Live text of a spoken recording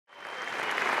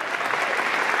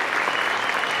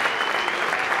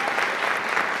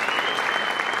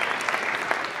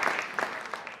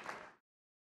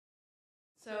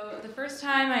first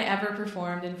time I ever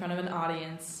performed in front of an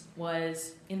audience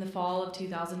was in the fall of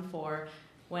 2004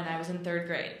 when I was in 3rd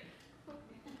grade.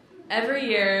 Every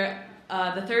year,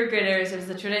 the 3rd graders, as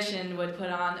the tradition, would put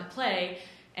on a play,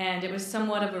 and it was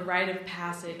somewhat of a rite of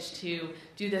passage to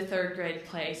do the 3rd grade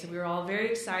play, so we were all very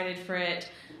excited for it.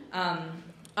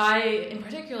 I, in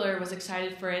particular, was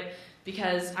excited for it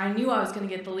because I knew I was going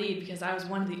to get the lead because I was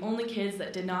one of the only kids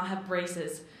that did not have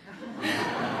braces.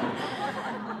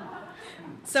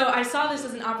 So I saw this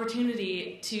as an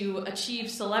opportunity to achieve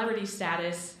celebrity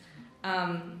status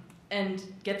and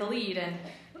get the lead, and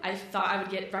I thought I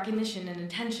would get recognition and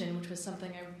attention, which was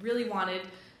something I really wanted,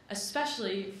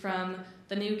 especially from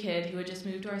the new kid who had just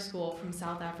moved to our school from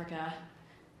South Africa.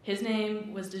 His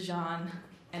name was Dejan,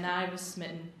 and I was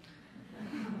smitten.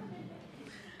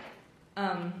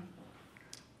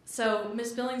 So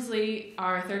Miss Billingsley,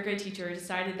 our 3rd grade teacher,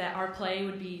 decided that our play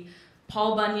would be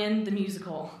Paul Bunyan the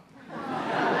Musical.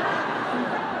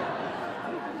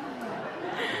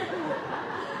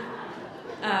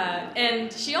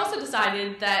 And she also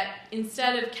decided that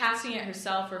instead of casting it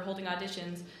herself or holding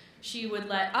auditions, she would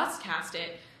let us cast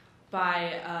it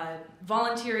by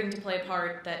volunteering to play a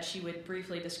part that she would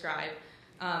briefly describe.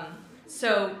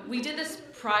 So we did this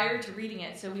prior to reading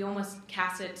it, so we almost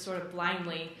cast it sort of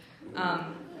blindly.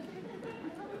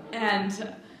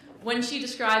 And when she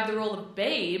described the role of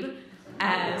Babe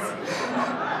as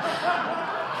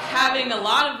having a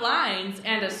lot of lines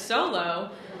and a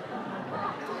solo,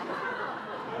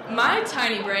 my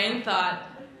tiny brain thought,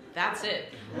 that's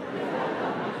it.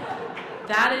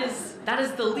 That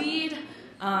is the lead.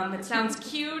 It sounds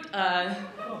cute.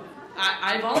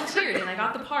 I volunteered and I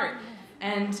got the part.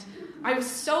 And I was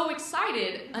so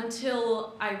excited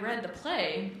until I read the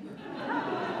play.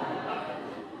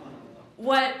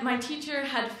 What my teacher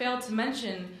had failed to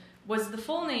mention was the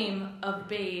full name of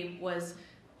Babe was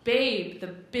Babe, the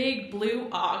Big Blue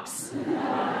Ox.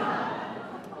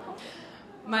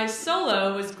 My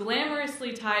solo was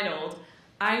glamorously titled,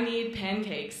 I Need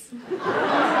Pancakes.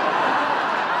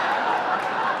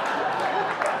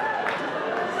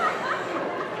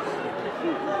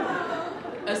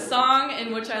 A song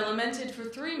in which I lamented for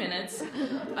 3 minutes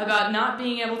about not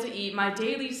being able to eat my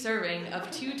daily serving of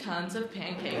 2 tons of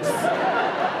pancakes.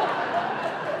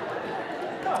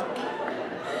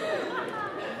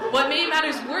 What made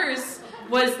matters worse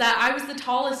was that I was the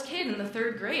tallest kid in the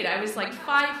 3rd grade. I was like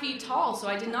 5 feet tall, so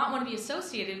I did not want to be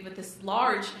associated with this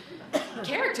large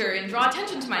character and draw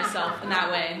attention to myself in that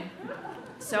way.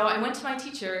 So I went to my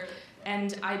teacher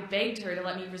and I begged her to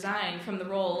let me resign from the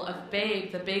role of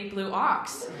Babe, the Big Blue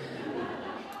Ox.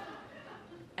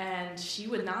 And she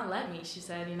would not let me. She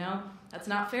said, you know, that's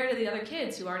not fair to the other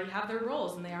kids who already have their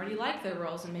roles and they already like their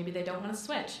roles and maybe they don't want to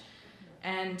switch.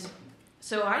 And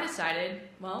so I decided,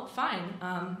 well, fine,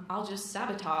 I'll just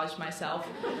sabotage myself.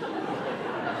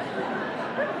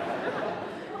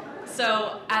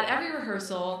 So at every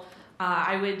rehearsal,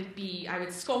 I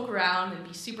would skulk around and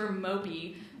be super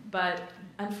mopey, but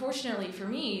unfortunately for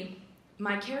me,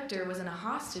 my character was in a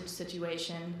hostage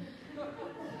situation.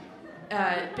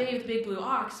 Babe the Big Blue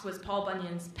Ox was Paul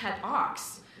Bunyan's pet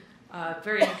ox,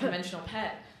 very unconventional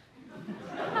pet.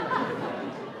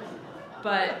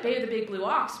 But Babe the Big Blue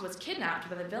Ox was kidnapped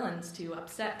by the villains to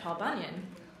upset Paul Bunyan.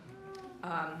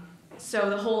 So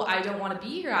the whole I don't want to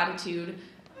be here attitude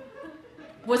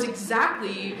was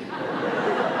exactly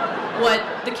what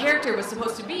the character was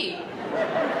supposed to be.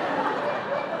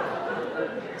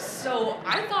 So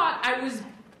I thought I was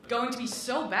going to be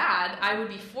so bad I would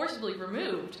be forcibly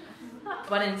removed.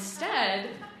 But instead,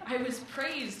 I was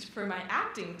praised for my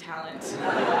acting talent.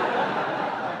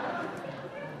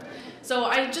 So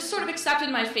I just sort of accepted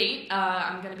my fate.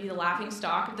 I'm going to be the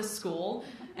laughingstock of the school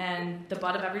and the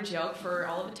butt of every joke for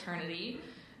all of eternity.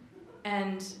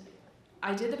 And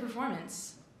I did the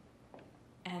performance,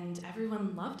 and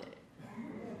everyone loved it.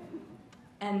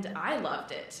 And I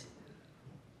loved it.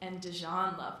 And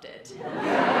Dejan loved it.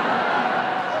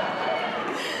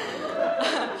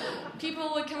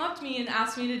 People would come up to me and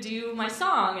ask me to do my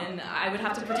song, and I would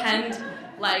have to pretend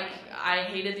like I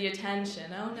hated the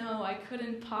attention. Oh no, I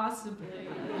couldn't possibly.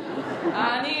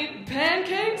 I need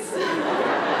pancakes.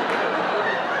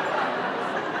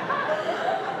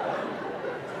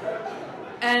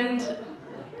 And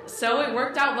so it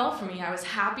worked out well for me. I was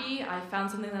happy. I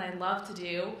found something that I loved to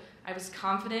do. I was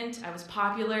confident. I was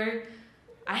popular.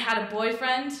 I had a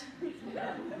boyfriend.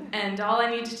 And all I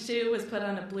needed to do was put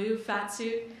on a blue fat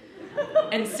suit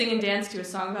and sing and dance to a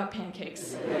song about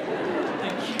pancakes.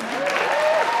 Thank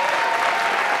you.